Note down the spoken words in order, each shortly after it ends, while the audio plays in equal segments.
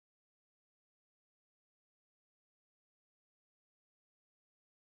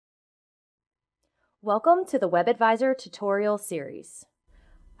Welcome to the WebAdvisor tutorial series.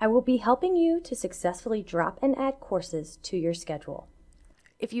 I will be helping you to successfully drop and add courses to your schedule.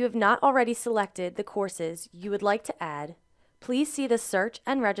 If you have not already selected the courses you would like to add, please see the Search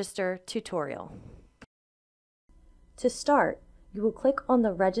and Register tutorial. To start, you will click on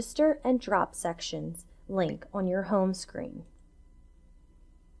the Register and Drop sections link on your home screen.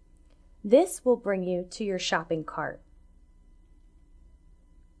 This will bring you to your shopping cart.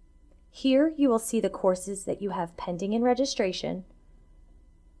 Here you will see the courses that you have pending in registration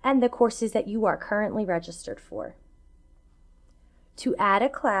and the courses that you are currently registered for. To add a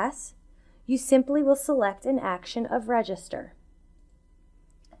class, you simply will select an action of register.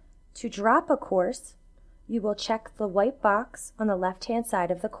 To drop a course, you will check the white box on the left-hand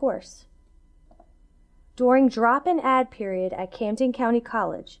side of the course. During drop and add period at Camden County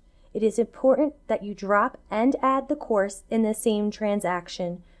College, it is important that you drop and add the course in the same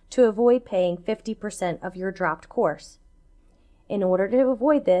transaction to avoid paying 50% of your dropped course. In order to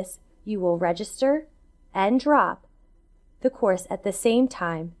avoid this, you will register and drop the course at the same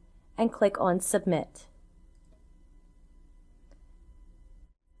time and click on Submit.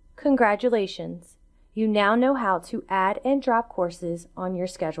 Congratulations! You now know how to add and drop courses on your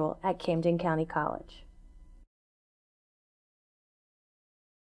schedule at Camden County College.